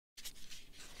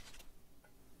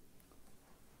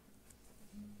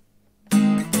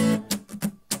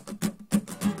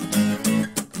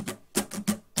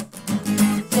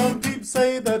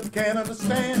that they can't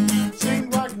understand. Sing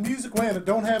rockin' music when I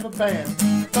don't have a band.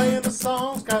 Playing the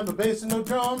songs, got no bass and no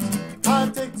drums. I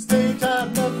take the stage, I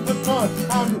have nothing but fun.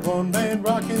 I'm your one-man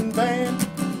rockin' band.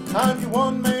 I'm your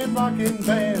one-man rockin'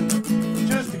 band.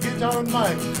 Just a guitar and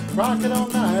mic, rockin' all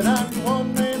night. I'm your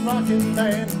one-man rockin'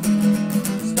 band.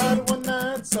 Started one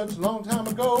night, such a long time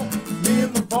ago. Me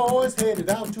and the boys headed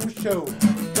out to a show.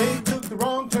 They took the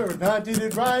wrong turn, I did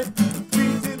it right. We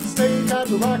did the stage, I'd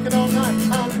be rockin' all night.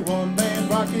 I'm your one-man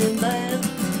rockin' band.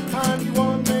 I'm your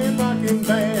one-man rockin'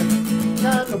 band.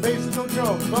 Got no bass and no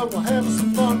drums, but we'll have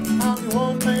some fun. I'm your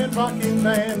one-man rockin'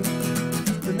 band.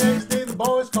 The next day the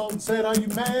boys called and said, are you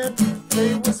mad?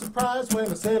 They were surprised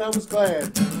when I said I was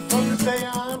glad. From this day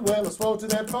on, well, I swore to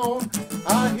that phone.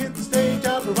 I hit the stage,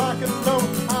 I'll be rockin' alone.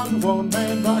 I'm the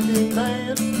one-man rockin'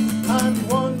 band. I'm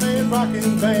the one-man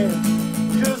rockin' band.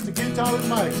 Just a guitar and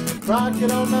mic, rock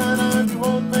it all night. I'm the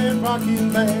one-man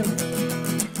rockin' band.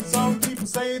 Some people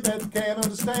say that they can't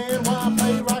understand why I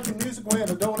play rockin' music when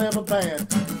I don't have a band.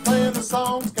 Playing the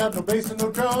songs, got no bass and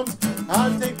no drums.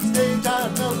 I take the stage, I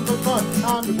have nothing but fun.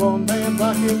 I'm the one-man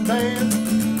rockin' band.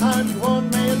 I'm the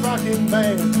one-man rockin'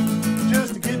 band.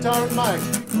 Just a guitar and mic,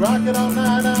 rock it all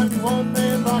night. I'm the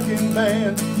one-man rockin'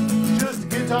 band. Just a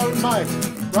guitar and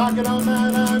mic, rock it all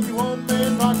night. I'm the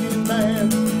one-man rockin'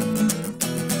 band.